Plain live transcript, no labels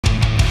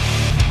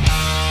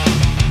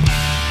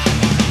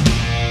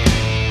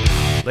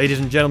Ladies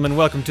and gentlemen,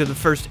 welcome to the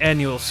first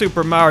annual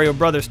Super Mario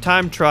Bros.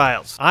 Time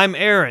Trials. I'm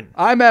Aaron.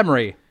 I'm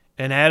Emron.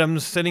 And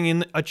Adam's sitting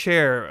in a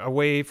chair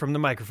away from the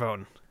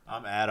microphone.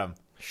 I'm Adam.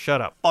 Shut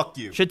up. Fuck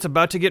you. Shit's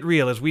about to get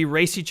real as we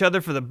race each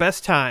other for the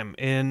best time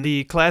in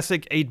the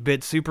classic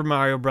 8-bit Super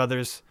Mario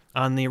Bros.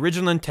 On the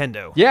original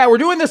Nintendo. Yeah, we're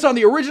doing this on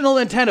the original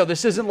Nintendo.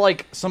 This isn't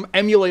like some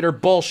emulator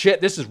bullshit.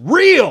 This is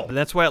real.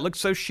 That's why it looks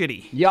so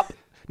shitty. Yep.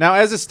 Now,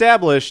 as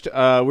established,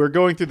 we're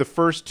going through the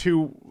first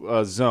two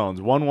zones,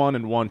 1-1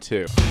 and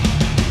 1-2.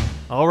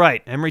 All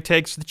right, Emery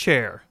takes the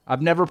chair.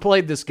 I've never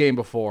played this game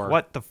before.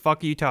 What the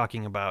fuck are you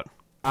talking about?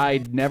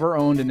 I'd never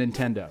owned a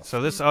Nintendo.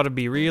 So this ought to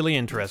be really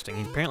interesting.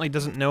 He apparently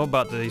doesn't know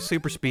about the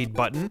super speed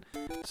button.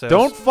 So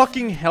Don't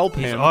fucking help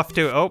he's him. off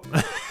to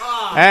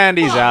And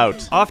he's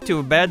out. off to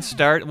a bad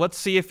start. Let's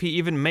see if he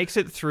even makes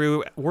it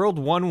through World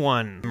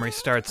 1-1. Emery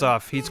starts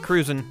off. He's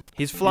cruising.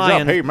 He's He's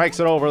flying. up. He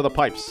makes it over the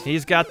pipes.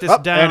 He's got this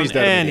Up, down, and he's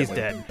dead and he's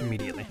immediately. dead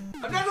immediately.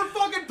 I've never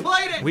fucking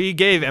played it. We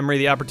gave Emery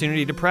the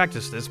opportunity to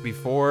practice this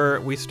before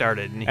we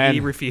started, and he And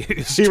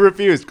refused. He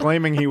refused,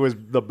 claiming he was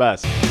the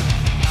best.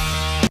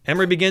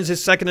 Emery begins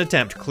his second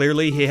attempt.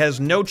 Clearly, he has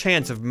no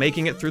chance of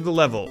making it through the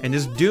level, and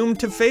is doomed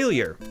to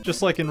failure.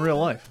 Just like in real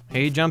life.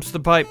 He jumps the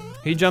pipe.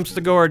 He jumps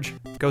the gorge.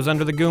 Goes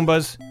under the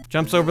Goombas.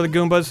 Jumps over the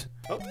Goombas.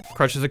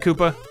 Crushes a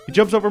Koopa. He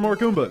jumps over more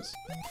Goombas.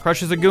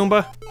 Crushes a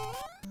Goomba.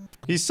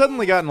 He's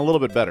suddenly gotten a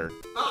little bit better.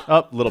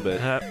 Up, a little bit.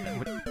 I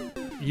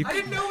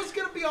didn't know it was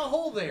gonna be a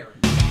hole there.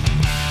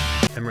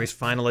 Emery's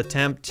final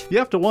attempt. You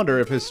have to wonder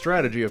if his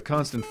strategy of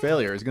constant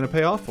failure is going to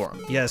pay off for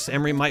him. Yes,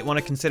 Emery might want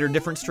to consider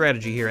different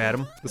strategy here,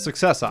 Adam. The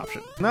success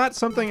option. Not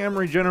something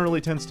Emery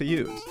generally tends to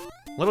use.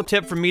 Little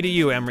tip from me to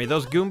you, Emery.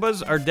 Those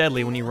Goombas are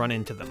deadly when you run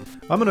into them.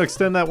 I'm going to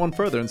extend that one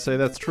further and say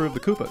that's true of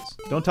the Koopas.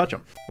 Don't touch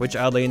them. Which,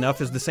 oddly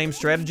enough, is the same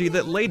strategy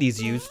that ladies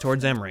use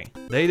towards Emery.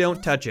 They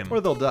don't touch him. Or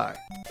they'll die.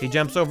 He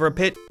jumps over a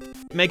pit,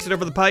 makes it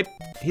over the pipe.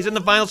 He's in the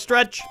final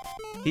stretch.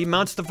 He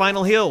mounts the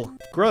final hill.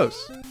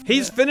 Gross.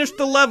 He's finished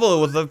the level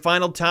with a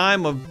final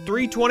time of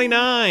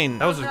 3:29.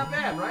 That was Not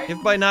bad, right?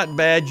 If by not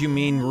bad you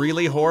mean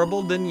really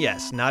horrible, then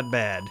yes, not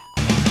bad.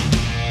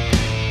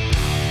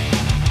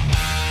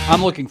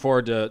 I'm looking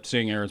forward to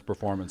seeing Aaron's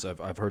performance.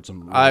 I've heard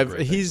some. Really great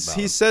things about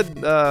him. He's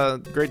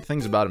said great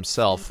things about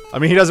himself. I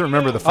mean, he doesn't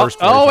remember the first.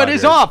 Oh, 45 it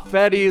is years. off.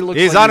 Eddie looks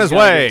He's like on his got a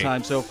way. good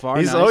time so far.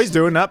 He's Nice. he's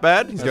doing not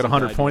bad. He's got Hasn't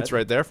 100 died points yet.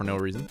 right there for no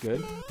reason.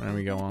 Good. There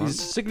we go on. He's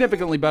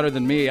significantly better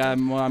than me.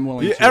 I'm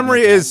willing to.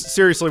 Emery admit is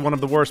seriously one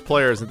of the worst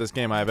players at this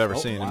game I've ever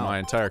seen in wow. my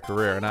entire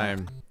career, and I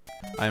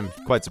am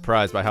quite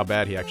surprised by how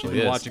bad he that. actually You've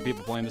been is. watching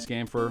people playing this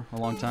game for a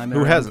long time. There,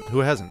 Who Aaron? hasn't? Who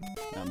hasn't?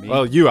 Not me.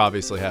 Well, you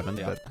obviously haven't,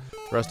 Yeah. but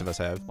the rest of us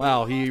have.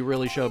 Wow, he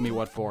really showed me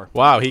what for.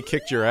 Wow, he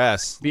kicked your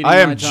ass. Beating I my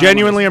am time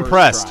genuinely on his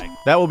first impressed. try.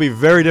 That will be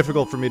very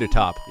difficult for me to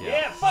top.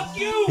 Yeah, fuck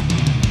you!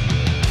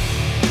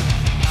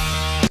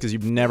 Because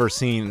you've never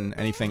seen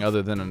anything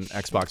other than an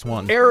Xbox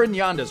One. Aaron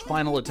Yonda's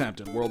final attempt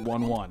at World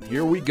 1-1.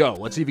 Here we go.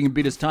 Let's see if he can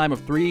beat his time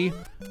of 3.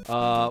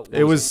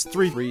 It was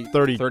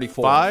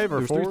 3:35 or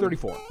It was 4?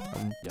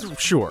 3:34.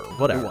 Sure,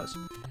 whatever. It was.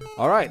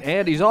 All right,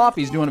 and he's off.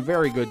 He's doing a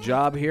very good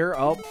job here.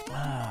 Oh,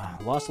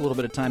 lost a little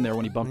bit of time there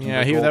when he bumped into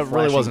Yeah, the gold that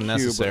really flashing wasn't cube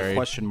with a necessary.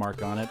 question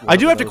mark on it. I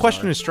do whatever have to those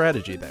question are. his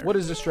strategy there. What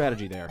is the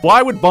strategy there?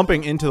 Why would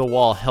bumping into the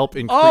wall help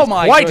increase Oh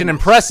my quite an goodness.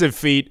 impressive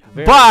feat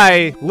Very.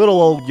 by little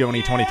old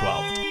Yoni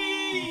 2012?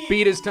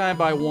 Beat his time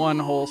by 1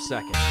 whole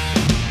second.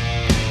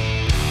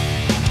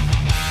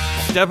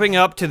 Stepping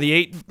up to the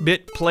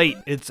 8-bit plate,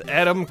 it's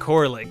Adam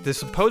Korlick, the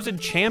supposed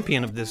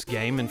champion of this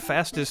game and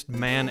fastest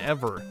man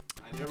ever.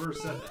 I never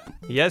said that.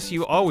 Yes,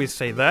 you always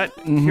say that.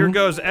 Here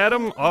goes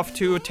Adam, off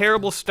to a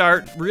terrible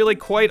start, really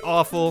quite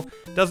awful,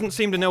 doesn't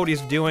seem to know what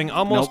he's doing,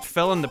 almost Nope.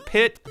 fell in the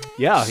pit,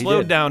 Yeah, he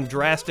slowed did. down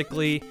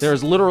drastically,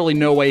 There's literally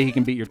no way he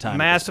can beat your time.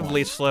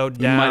 massively slowed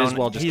He down. might as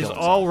well just He's kill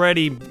himself.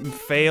 already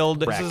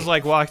failed. Bracket. This is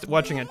like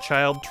watching a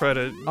child try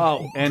to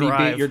Oh, and drive.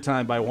 he beat your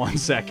time by 1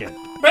 second.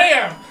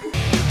 BAM!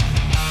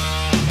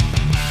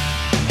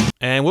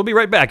 And we'll be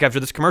right back after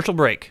this commercial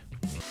break.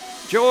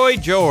 Joy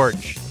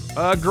George,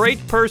 a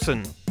great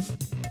person.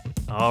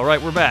 All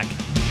right, we're back.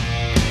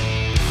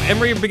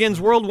 Emery begins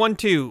World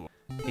 1-2.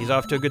 He's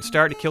off to a good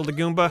start. He killed a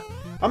Goomba.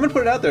 I'm going to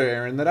put it out there,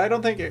 Aaron, that I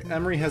don't think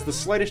Emery has the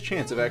slightest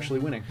chance of actually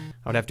winning.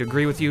 I would have to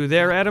agree with you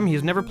there, Adam.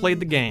 He's never played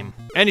the game.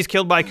 And he's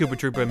killed by Koopa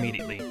Troopa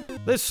immediately.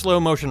 This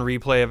slow-motion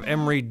replay of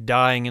Emery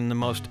dying in the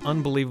most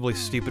unbelievably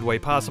stupid way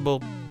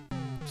possible,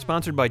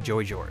 sponsored by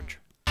Joy George.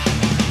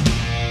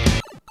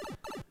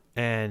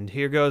 And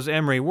here goes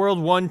Emery, World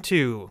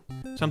 1-2.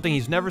 Something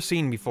he's never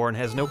seen before and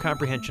has no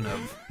comprehension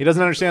of. He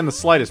doesn't understand the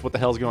slightest what the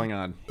hell's going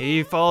on.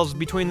 He falls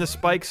between the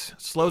spikes,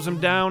 slows him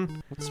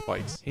down. What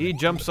spikes? He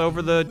jumps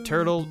over the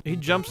turtle. He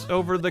jumps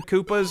over the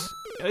Koopas.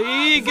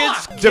 He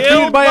gets killed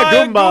Defeated by a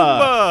Goomba!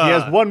 Goomba! He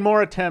has one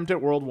more attempt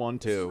at World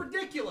 1-2.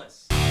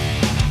 Ridiculous.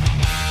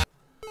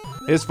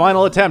 His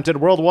final attempt at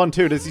World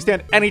 1-2. Does he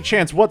stand any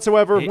chance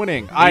whatsoever of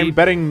winning? I'm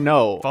betting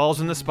no. Falls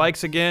in the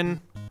spikes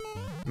again.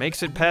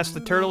 Makes it past the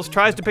turtles.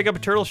 Tries to pick up a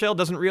turtle shell.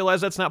 Doesn't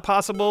realize that's not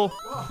possible.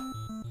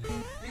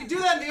 You can do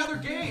that in the other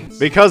games.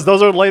 Because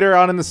those are later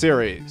on in the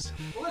series.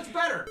 Well, that's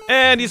better.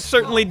 And he's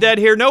certainly dead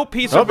here. Nope,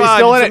 he Oh, survived. he's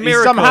still in It's a it.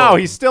 miracle. Somehow,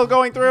 he's still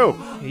going through.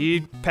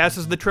 He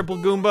passes the triple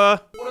Goomba.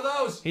 What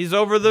are those? He's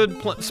over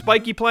the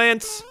spiky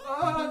plants.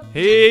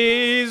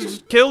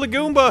 He's killed a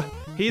Goomba.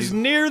 He's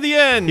near the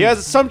end. He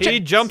has some He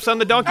jumps on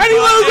the donkey And he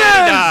kong loses!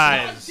 and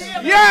dies.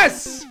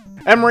 Yes!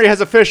 Emery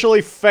has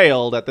officially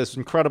failed at this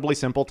incredibly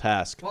simple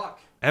task. Fuck.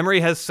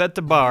 Emery has set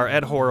the bar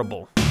at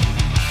horrible.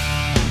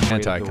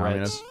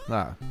 Anti-communist.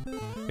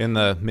 In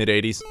the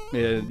mid-'80s.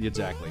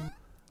 Exactly.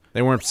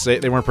 They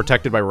weren't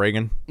protected by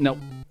Reagan. Nope.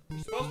 You're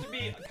supposed to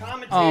be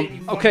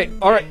commentating. Okay,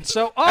 alright,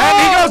 so... Oh,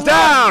 And he goes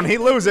down! He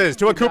loses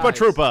to a Koopa dies.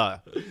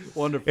 Troopa.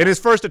 Wonderful. In his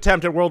first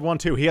attempt at World War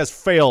II, he has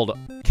failed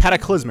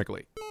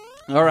cataclysmically.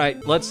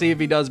 Alright, let's see if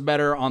he does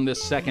better on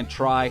this second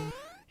try.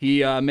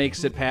 He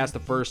makes it past the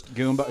first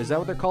Goomba. Is that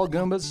what they're called,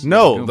 Goombas?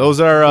 No, Goomba. those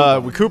are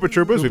Koopa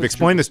Troopas. We've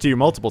explained this to you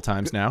multiple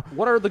times now.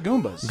 What are the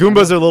Goombas?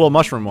 Goombas are little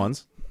mushroom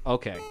ones.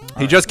 Okay.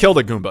 He just killed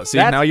a Goomba. See,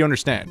 That's- now you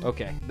understand.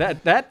 Okay.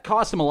 That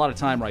cost him a lot of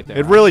time right there.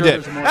 It really I'm sure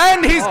did. there's more-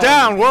 And he's Oh,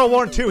 down. World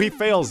War II, he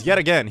fails yet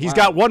again. He's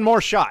got one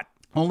more shot.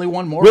 Only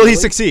one more? Will he really?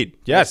 succeed?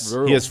 Yes.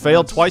 Brutal. He has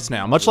failed twice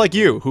now, much like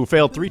you, who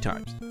failed 3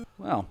 times.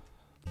 Well.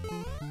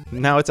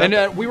 Now it's And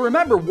up. we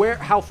remember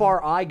how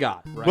far I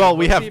got, right? Well,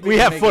 we Let's see have if we can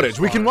have make footage. this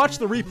We can far. watch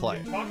the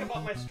replay. Talk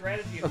about my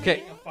strategy of Okay.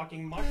 eating a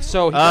fucking mushroom.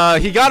 So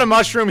He got a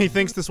mushroom. He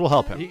thinks this will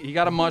help him. he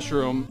got a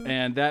mushroom,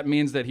 and that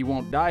means that he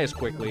won't die as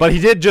quickly. But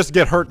he did just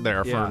get hurt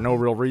there Yeah. for no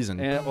real reason.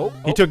 And,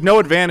 He took no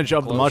advantage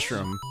of the Close.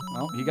 mushroom.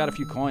 Well, he got a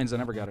few coins. I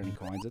never got any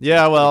coins. It's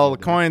Yeah, well, the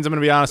good. coins, I'm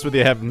going to be honest with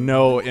you, have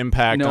no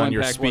impact no on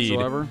your impact speed.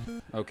 whatsoever.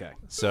 Okay,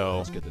 So,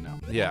 that's good to know.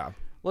 yeah.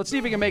 Let's see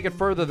if he can make it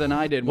further than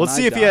I did. Let's when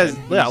see I if he has.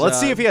 died. Yeah, He's, let's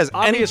see if he has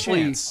any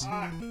obviously- chance.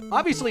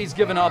 Obviously, he's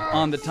given up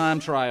on the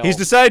time trial. He's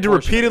decided to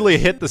portion. repeatedly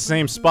hit the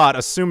same spot,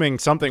 assuming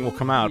something will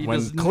come out, He when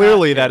does not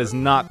clearly that care. is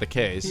not the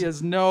case. He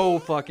has no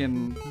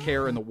fucking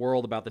care in the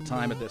world about the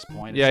time at this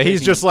point. Yeah, It's he's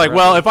taking just him like, forever.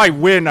 well, if I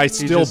win, I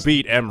still just-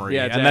 beat Emery.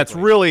 Yeah, And that's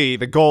exactly. really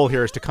the goal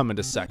here is to come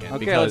into second. Okay,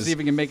 because let's see if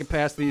he can make it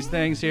past these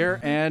things here,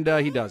 and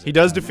he does. He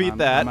does defeat I'm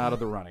that. out of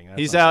the running. That's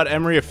he's not out. bad.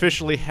 Emery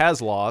officially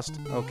has lost.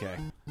 Okay.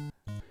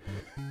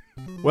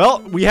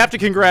 Well, we have to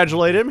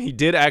congratulate him. He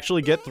did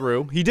actually get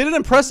through. He did an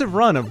impressive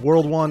run of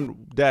World 1-1.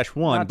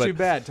 Not but too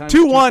bad. Time 2-1,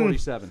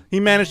 247. he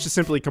managed to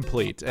simply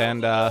complete.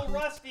 And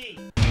Rusty.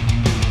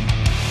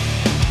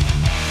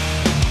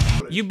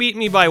 You beat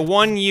me by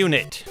 1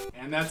 unit.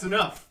 And that's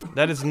enough.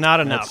 That is not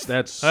enough.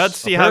 That's Let's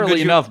see how apparently good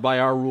you enough by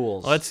our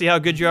rules. Let's see how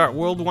good you are at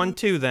World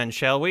 1-2 then,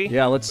 shall we?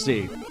 Yeah, let's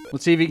see.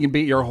 Let's see if he can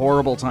beat your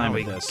horrible time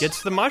He with this.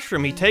 gets the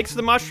mushroom. He takes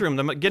the mushroom.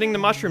 Getting the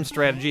mushroom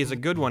strategy is a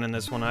good one in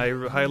this one. I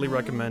highly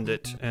recommend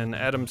it. And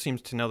Adam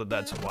seems to know that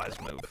that's a wise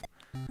move.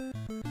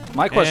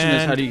 My question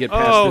is, how do you get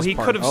past oh, this he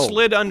part? could have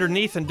slid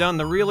underneath and done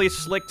the really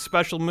slick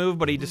special move,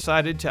 but he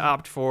decided to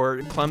opt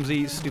for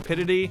clumsy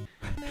stupidity.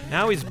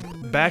 Now he's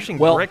bashing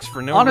Well, bricks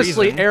for no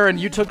honestly, reason. Aaron,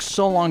 you took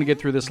so long to get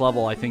through this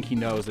level. I think he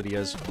knows that he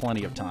has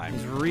plenty of time.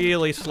 He's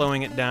really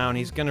slowing it down.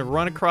 He's gonna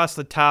run across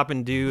the top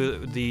and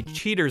do the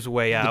cheater's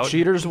way out. The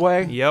cheater's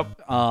way?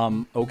 Yep.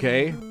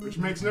 Okay. Which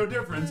makes no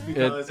difference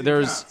because it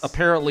There's counts.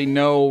 apparently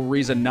no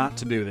reason not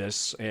to do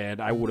this, and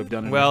I would have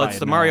done it. Well, if I it's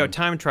had the Mario known.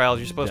 time trials.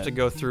 You're supposed to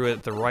go through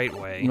it the right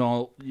way.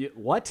 No,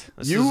 what?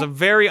 This is a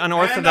very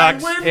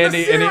unorthodox, And I win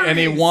the And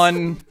he series!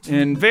 won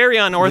in very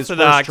his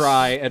unorthodox first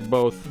try at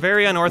both.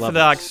 very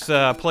unorthodox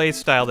play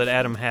style that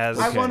Adam has.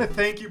 I want to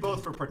thank you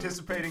both for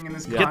participating in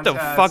this Get contest. the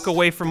fuck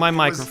away from my It was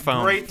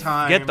microphone. great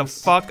times. Get the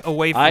fuck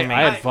away from me.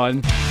 I had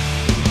fun.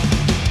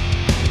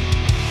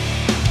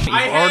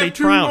 I You've already have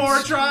 2 trounced.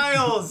 more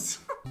trials.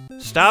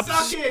 Stop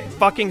Suck it.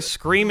 fucking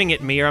screaming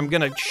at me or I'm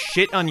gonna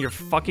shit on your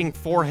fucking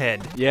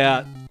forehead.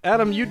 Yeah,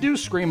 Adam, you do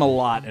scream a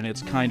lot, and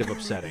it's kind of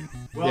upsetting.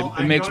 Well, it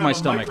I makes don't my have a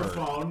stomach hurt.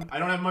 microphone. I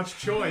don't have much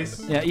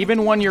choice. Yeah,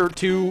 even when you're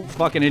 2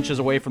 fucking inches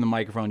away from the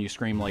microphone, you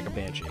scream like a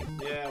banshee.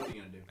 Yeah, what are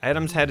you gonna do?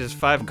 Adam's had his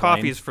 5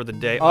 coffees for the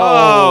day.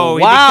 Oh,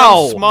 he wow.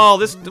 becomes small.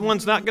 This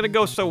one's not gonna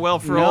go so well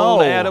for No.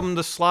 old Adam,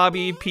 the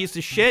slobby piece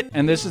of shit.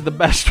 And this is the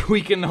best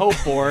we can hope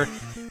for,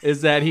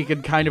 is that he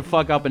could kind of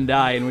fuck up and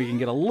die, and we can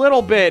get a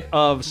little bit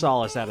of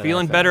solace out of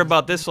Feeling that. better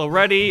about this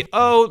already.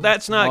 Oh,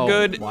 that's not Oh,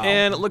 good. wow.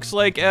 And it looks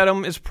like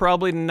Adam is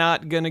probably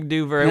not gonna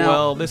do very Now,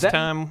 well this that,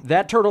 time.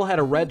 That turtle had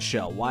a red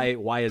shell. Why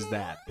is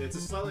that? It's a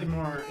slightly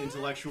more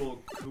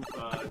intellectual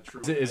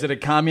troop. Is it a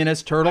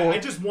communist turtle? I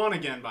just won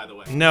again, by the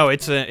way. No,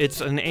 it's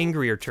an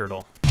angrier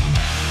turtle.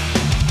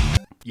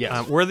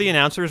 Yes. We're the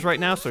announcers right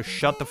now, so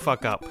shut the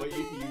fuck up. But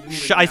you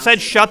didn't I said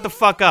shut the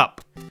fuck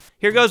up.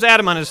 Here goes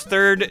Adam on his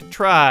 3rd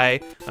try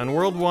on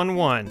World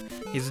 1-1.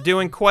 He's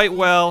doing quite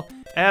well.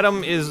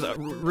 Adam is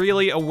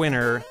really a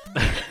winner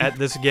at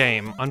this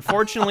game.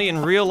 Unfortunately,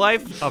 in real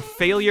life, a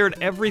failure at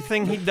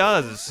everything he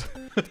does.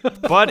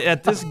 But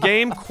at this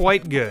game,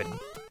 quite good.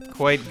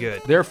 Quite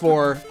good.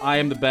 Therefore, I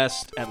am the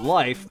best at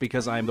life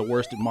because I am the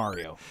worst at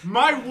Mario.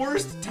 My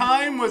worst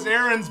time was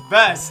Aaron's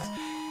best.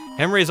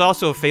 Emery is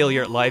also a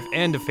failure at life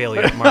and a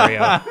failure at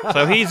Mario.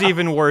 So he's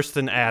even worse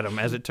than Adam,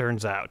 as it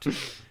turns out.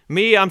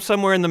 Me, I'm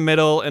somewhere in the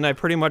middle, and I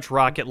pretty much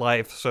rocket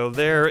life, so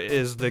there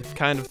is the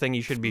kind of thing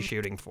you should be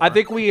shooting for. I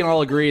think we can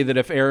all agree that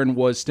if Aaron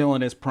was still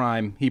in his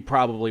prime, he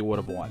probably would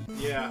have won.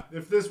 Yeah,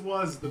 if this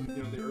was the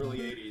early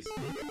 80s.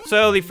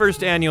 So the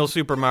first annual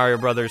Super Mario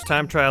Brothers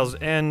time trials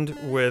end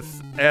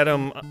with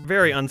Adam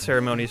very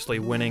unceremoniously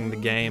winning the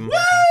game.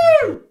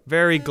 Woo!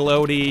 Very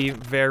gloaty,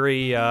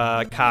 very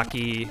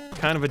cocky,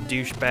 kind of a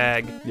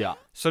douchebag. Yeah.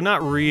 So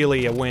not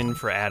really a win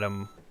for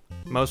Adam.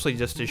 Mostly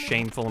just a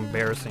shameful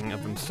embarrassing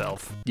of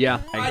himself.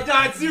 Yeah. I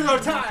died 0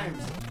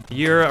 times!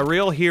 You're a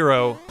real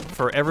hero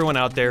for everyone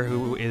out there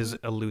who is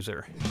a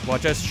loser.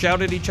 Watch us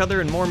shout at each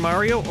other in more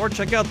Mario, or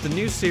check out the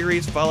new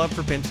series Fallout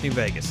for Pimps New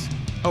Vegas.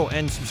 Oh,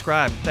 and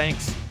subscribe.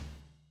 Thanks.